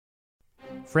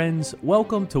Friends,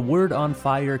 welcome to Word on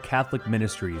Fire Catholic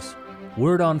Ministries.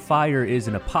 Word on Fire is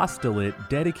an apostolate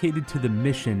dedicated to the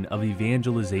mission of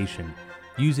evangelization,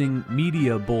 using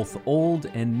media both old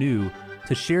and new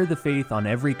to share the faith on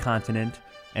every continent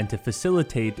and to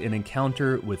facilitate an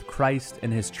encounter with Christ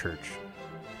and His Church.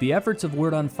 The efforts of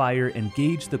Word on Fire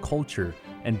engage the culture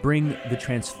and bring the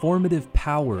transformative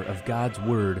power of God's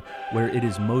Word where it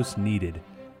is most needed.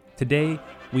 Today,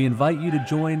 we invite you to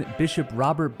join Bishop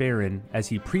Robert Barron as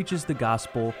he preaches the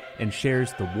gospel and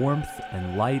shares the warmth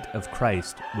and light of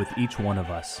Christ with each one of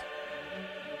us.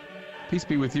 Peace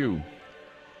be with you.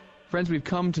 Friends, we've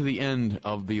come to the end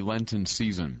of the Lenten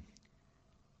season.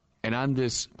 And on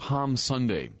this Palm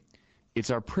Sunday, it's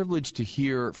our privilege to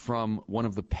hear from one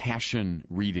of the Passion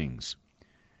readings.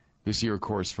 This year, of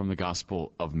course, from the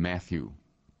Gospel of Matthew.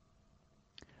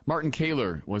 Martin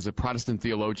Kaler was a Protestant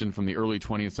theologian from the early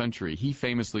 20th century. He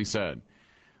famously said,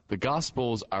 "The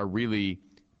Gospels are really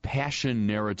passion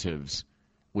narratives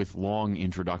with long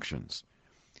introductions."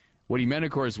 What he meant,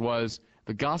 of course, was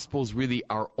the Gospels really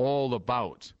are all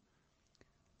about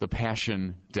the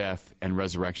passion, death, and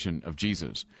resurrection of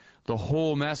Jesus. The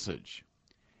whole message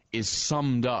is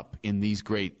summed up in these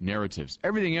great narratives.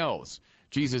 Everything else,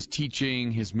 Jesus'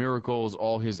 teaching, his miracles,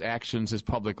 all his actions, his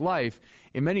public life,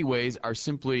 in many ways are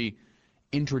simply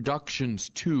introductions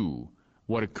to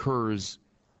what occurs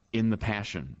in the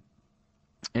Passion.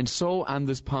 And so on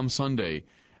this Palm Sunday,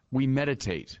 we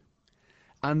meditate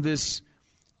on this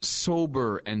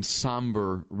sober and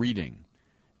somber reading,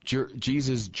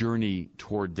 Jesus' journey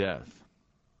toward death.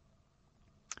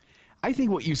 I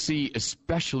think what you see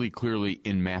especially clearly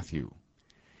in Matthew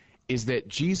is that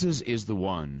Jesus is the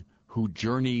one who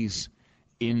journeys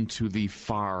into the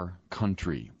far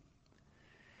country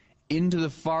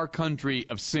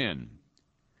of sin,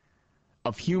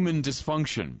 of human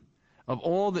dysfunction, of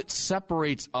all that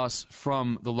separates us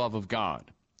from the love of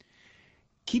God.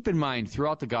 Keep in mind,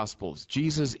 throughout the Gospels,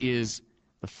 Jesus is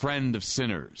the friend of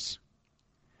sinners.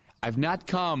 I've not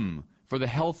come for the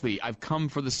healthy, I've come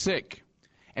for the sick.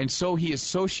 And so he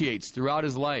associates throughout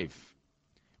his life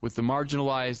with the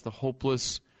marginalized, the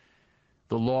hopeless,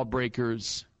 the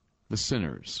lawbreakers, the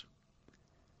sinners.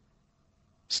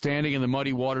 Standing in the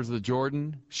muddy waters of the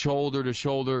Jordan, shoulder to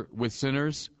shoulder with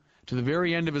sinners, to the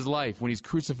very end of his life when he's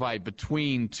crucified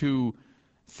between two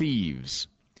thieves,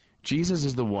 Jesus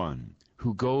is the one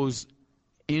who goes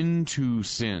into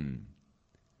sin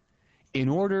in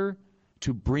order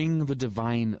to bring the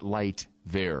divine light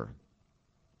there.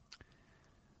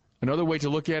 Another way to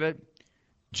look at it,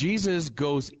 Jesus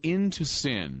goes into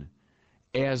sin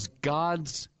as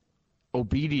God's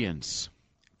obedience,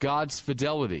 God's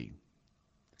fidelity,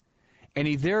 and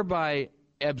he thereby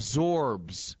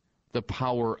absorbs the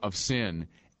power of sin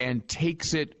and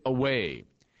takes it away.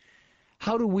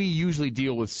 How do we usually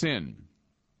deal with sin?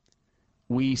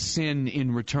 We sin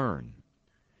in return.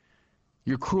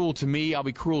 You're cruel to me, I'll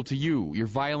be cruel to you. You're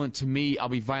violent to me, I'll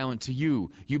be violent to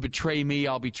you. You betray me,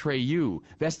 I'll betray you.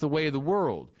 That's the way of the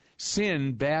world.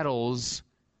 Sin battles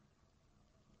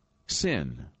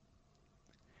sin.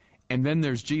 And then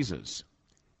there's Jesus,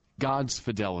 God's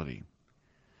fidelity,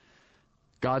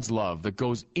 God's love that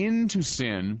goes into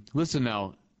sin, listen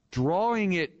now,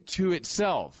 drawing it to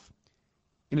itself.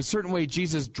 In a certain way,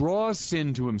 Jesus draws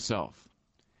sin to himself,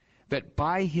 that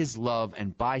by his love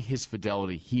and by his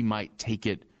fidelity, he might take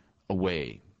it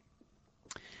away.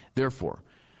 Therefore,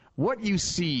 what you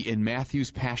see in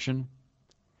Matthew's Passion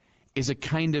is a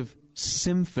kind of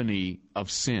symphony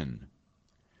of sin.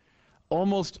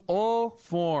 Almost all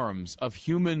forms of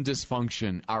human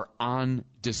dysfunction are on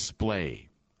display.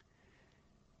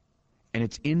 And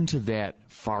it's into that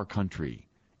far country,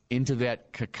 into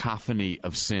that cacophony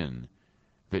of sin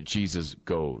that Jesus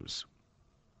goes.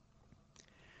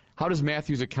 How does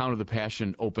Matthew's account of the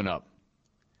Passion open up?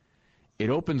 It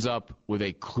opens up with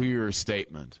a clear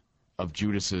statement of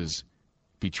Judas's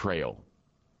betrayal.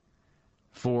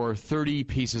 For 30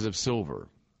 pieces of silver,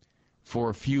 for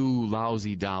a few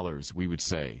lousy dollars, we would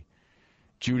say,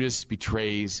 Judas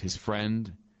betrays his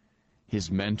friend,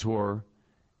 his mentor,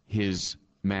 his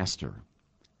master.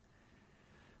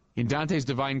 In Dante's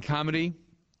Divine Comedy,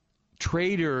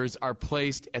 traitors are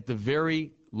placed at the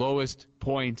very lowest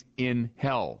point in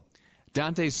hell.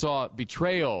 Dante saw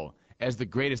betrayal as the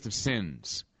greatest of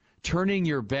sins. Turning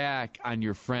your back on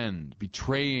your friend,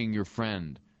 betraying your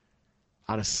friend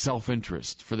out of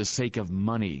self-interest for the sake of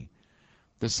money.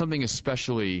 There's something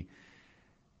especially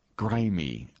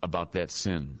grimy about that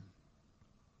sin.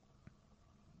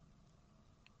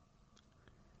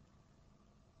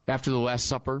 After the Last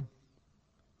Supper,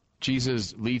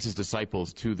 Jesus leads his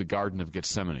disciples to the Garden of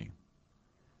Gethsemane.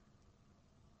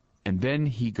 And then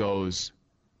he goes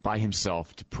by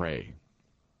himself to pray.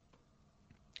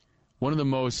 One of the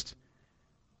most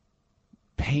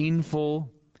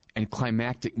painful and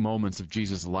climactic moments of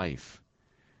Jesus' life,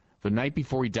 the night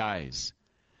before he dies,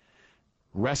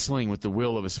 wrestling with the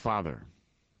will of his Father,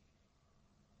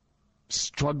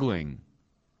 struggling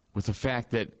with the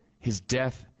fact that his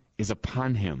death is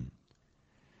upon him.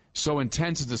 So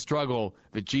intense is the struggle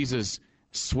that Jesus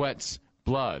sweats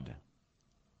blood.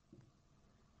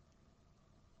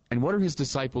 And what are his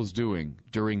disciples doing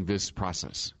during this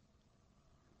process?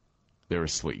 They're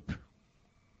asleep.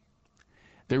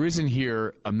 There isn't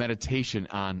here a meditation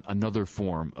on another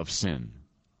form of sin.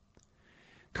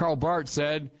 Karl Barth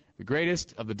said, the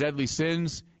greatest of the deadly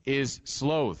sins is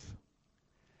sloth,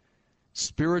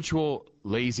 spiritual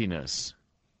laziness.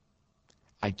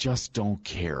 I just don't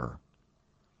care.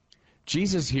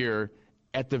 Jesus here,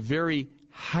 at the very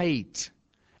height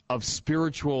of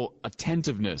spiritual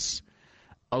attentiveness,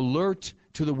 alert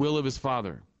to the will of his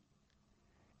Father,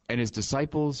 and his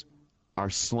disciples are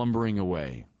slumbering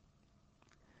away.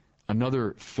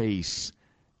 Another face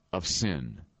of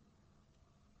sin.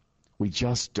 We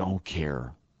just don't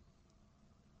care.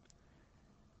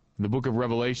 In the book of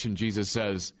Revelation, Jesus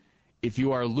says, if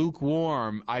you are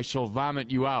lukewarm, I shall vomit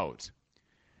you out.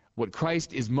 What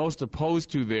Christ is most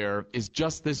opposed to there is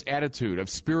just this attitude of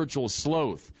spiritual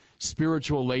sloth,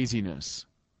 spiritual laziness.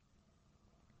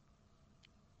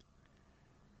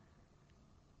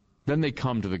 Then they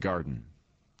come to the garden,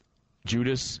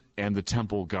 Judas and the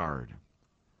temple guard,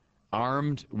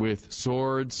 armed with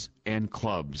swords and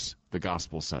clubs, the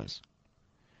gospel says.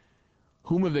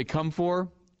 Whom have they come for?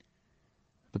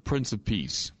 The Prince of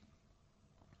Peace,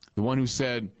 the one who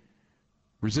said,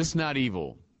 resist not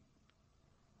evil.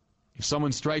 If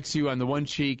someone strikes you on the one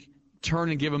cheek,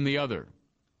 turn and give him the other.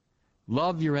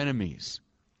 Love your enemies.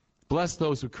 Bless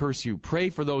those who curse you. Pray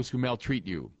for those who maltreat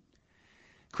you.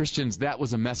 Christians, that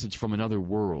was a message from another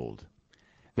world.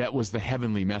 That was the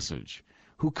heavenly message.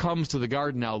 Who comes to the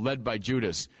garden now led by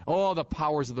Judas? All the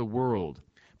powers of the world,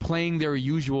 playing their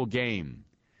usual game.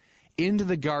 Into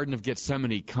the Garden of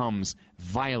Gethsemane comes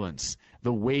violence,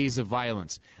 the ways of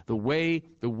violence, the way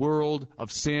the world of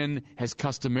sin has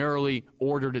customarily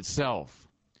ordered itself.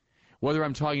 Whether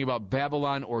I'm talking about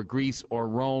Babylon or Greece or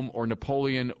Rome or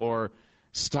Napoleon or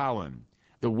Stalin,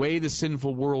 the way the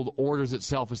sinful world orders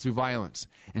itself is through violence.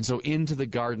 And so into the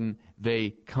garden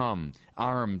they come,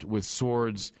 armed with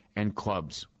swords and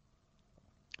clubs.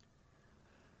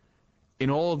 In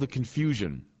all of the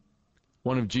confusion,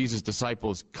 one of Jesus'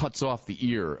 disciples cuts off the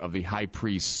ear of the high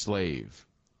priest's slave.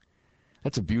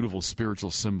 That's a beautiful spiritual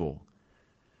symbol.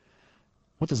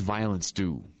 What does violence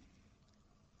do?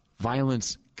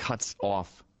 Violence cuts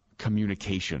off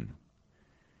communication.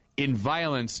 In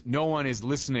violence, no one is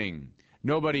listening.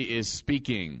 Nobody is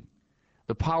speaking.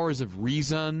 The powers of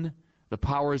reason, the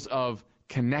powers of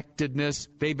connectedness,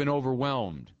 they've been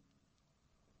overwhelmed.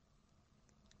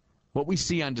 What we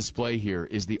see on display here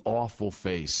is the awful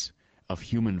face of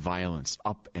human violence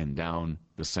up and down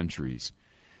the centuries.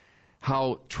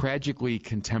 How tragically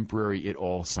contemporary it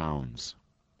all sounds.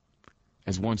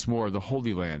 As once more the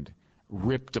Holy Land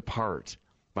ripped apart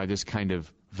by this kind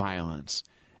of violence.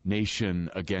 Nation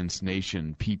against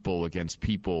nation, people against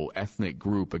people, ethnic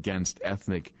group against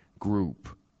ethnic group.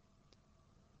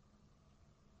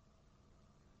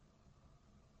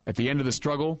 At the end of the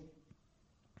struggle,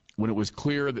 when it was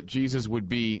clear that Jesus would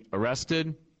be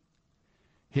arrested,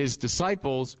 his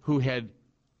disciples, who had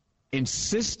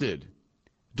insisted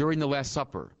during the Last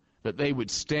Supper that they would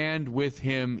stand with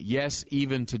him, yes,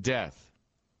 even to death,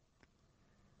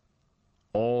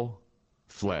 all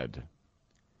fled.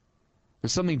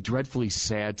 There's something dreadfully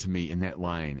sad to me in that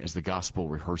line as the gospel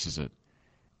rehearses it.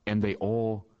 And they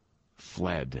all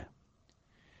fled.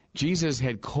 Jesus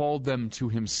had called them to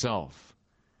himself.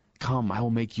 Come, I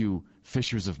will make you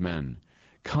fishers of men.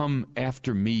 Come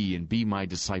after me and be my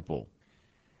disciple.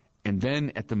 And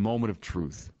then at the moment of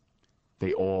truth,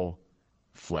 they all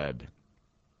fled.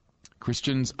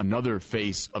 Christians, another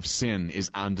face of sin is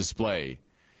on display.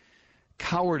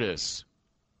 Cowardice,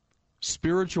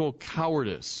 spiritual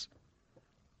cowardice.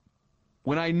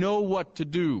 When I know what to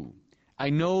do, I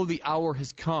know the hour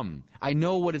has come, I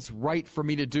know what is right for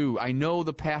me to do, I know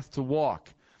the path to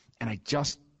walk, and I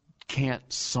just can't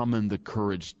summon the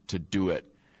courage to do it.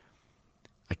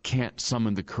 I can't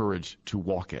summon the courage to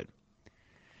walk it.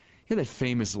 You know that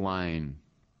famous line,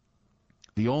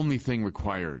 the only thing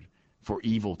required for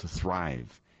evil to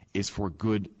thrive is for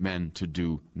good men to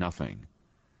do nothing.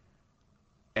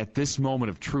 At this moment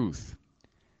of truth,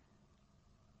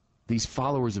 these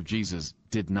followers of Jesus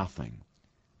did nothing.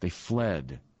 They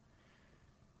fled.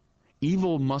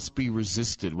 Evil must be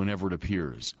resisted whenever it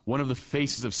appears. One of the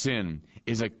faces of sin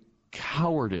is a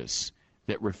cowardice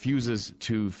that refuses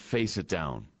to face it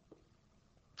down.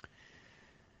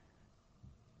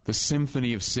 The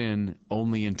symphony of sin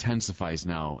only intensifies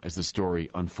now as the story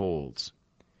unfolds.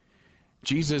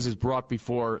 Jesus is brought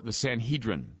before the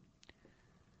Sanhedrin,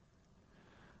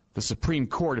 the Supreme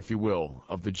Court, if you will,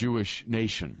 of the Jewish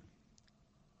nation.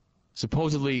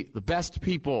 Supposedly the best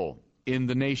people in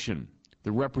the nation,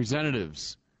 the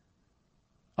representatives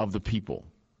of the people.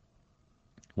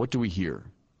 What do we hear?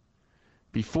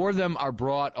 Before them are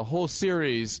brought a whole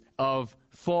series of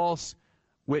false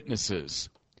witnesses,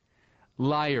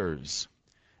 liars,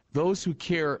 those who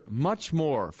care much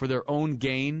more for their own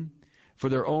gain, for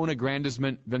their own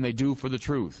aggrandizement than they do for the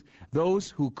truth. Those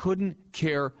who couldn't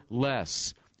care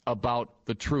less about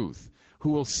the truth, who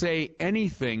will say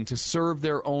anything to serve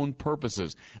their own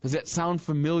purposes. Does that sound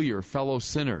familiar, fellow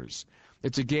sinners?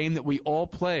 It's a game that we all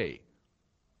play.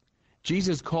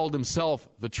 Jesus called himself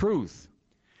the truth.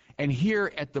 And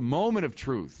here at the moment of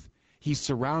truth, he's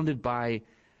surrounded by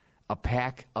a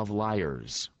pack of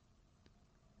liars.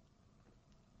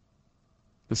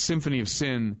 The symphony of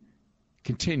sin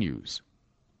continues.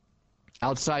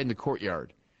 Outside in the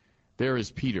courtyard, there is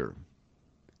Peter,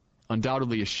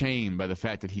 undoubtedly ashamed by the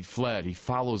fact that he'd fled. He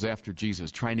follows after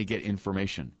Jesus, trying to get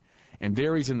information. And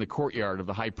there he's in the courtyard of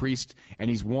the high priest, and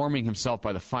he's warming himself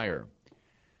by the fire.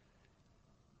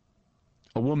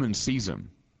 A woman sees him.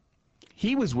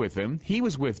 He was with him. He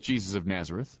was with Jesus of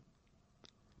Nazareth.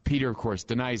 Peter, of course,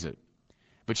 denies it.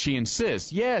 But she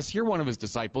insists, yes, you're one of his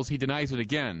disciples. He denies it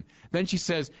again. Then she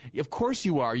says, of course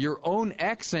you are. Your own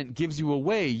accent gives you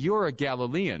away. You're a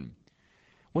Galilean.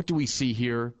 What do we see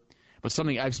here? But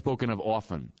something I've spoken of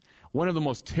often. One of the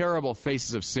most terrible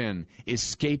faces of sin is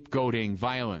scapegoating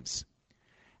violence.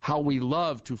 How we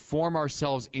love to form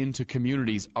ourselves into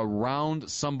communities around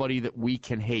somebody that we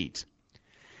can hate.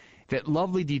 That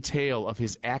lovely detail of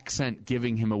his accent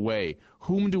giving him away.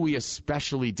 Whom do we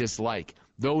especially dislike?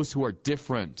 Those who are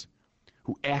different,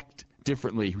 who act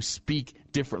differently, who speak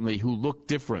differently, who look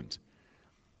different.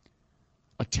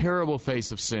 A terrible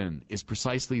face of sin is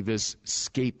precisely this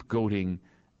scapegoating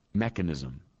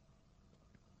mechanism.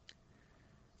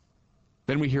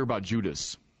 Then we hear about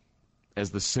Judas as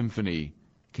the symphony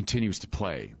continues to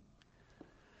play.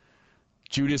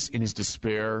 Judas, in his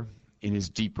despair, in his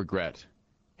deep regret,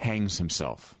 hangs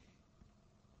himself.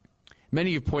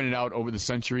 Many have pointed out over the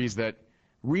centuries that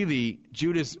really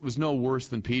Judas was no worse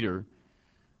than Peter.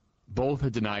 Both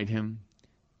had denied him,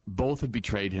 both had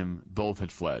betrayed him, both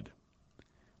had fled.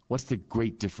 What's the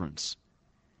great difference?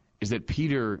 Is that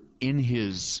Peter, in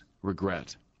his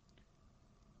regret,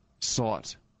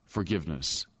 sought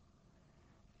forgiveness.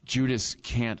 Judas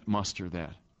can't muster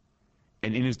that.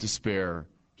 And in his despair,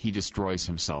 he destroys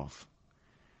himself.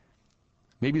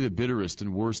 Maybe the bitterest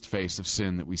and worst face of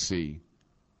sin that we see.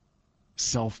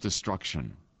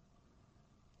 Self-destruction.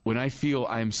 When I feel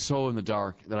I am so in the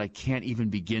dark that I can't even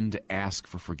begin to ask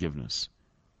for forgiveness.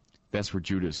 That's where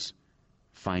Judas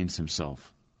finds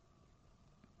himself.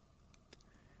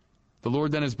 The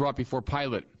Lord then is brought before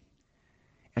Pilate.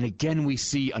 And again we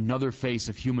see another face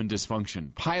of human dysfunction.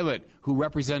 Pilate, who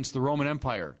represents the Roman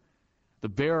Empire, the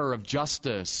bearer of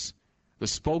justice, the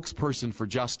spokesperson for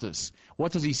justice.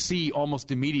 What does he see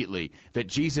almost immediately? That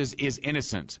Jesus is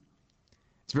innocent.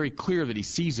 It's very clear that he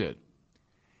sees it.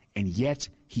 And yet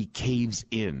he caves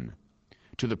in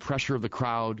to the pressure of the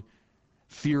crowd,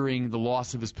 fearing the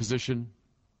loss of his position.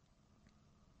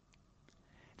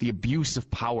 The abuse of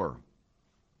power,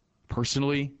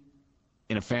 personally,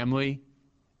 in a family,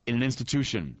 in an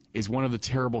institution, is one of the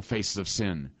terrible faces of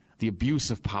sin. The abuse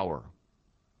of power.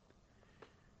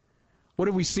 What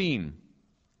have we seen?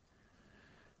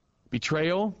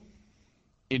 Betrayal,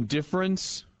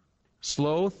 indifference,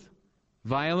 sloth,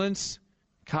 violence,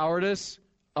 cowardice,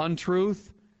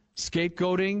 untruth,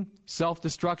 scapegoating,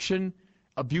 self-destruction,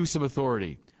 abuse of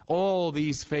authority. All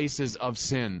these faces of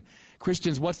sin.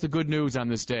 Christians, what's the good news on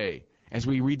this day as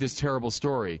we read this terrible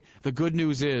story? The good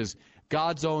news is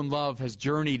God's own love has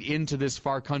journeyed into this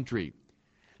far country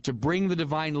to bring the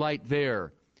divine light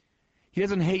there. He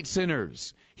doesn't hate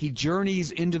sinners. He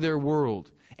journeys into their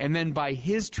world. And then by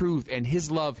his truth and his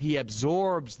love, he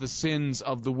absorbs the sins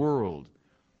of the world.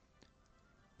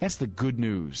 That's the good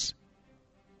news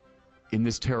in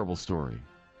this terrible story.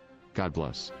 God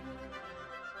bless.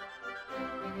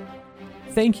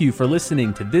 Thank you for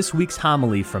listening to this week's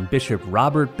homily from Bishop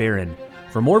Robert Barron.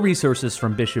 For more resources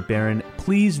from Bishop Barron,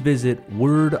 please visit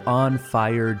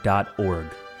wordonfire.org.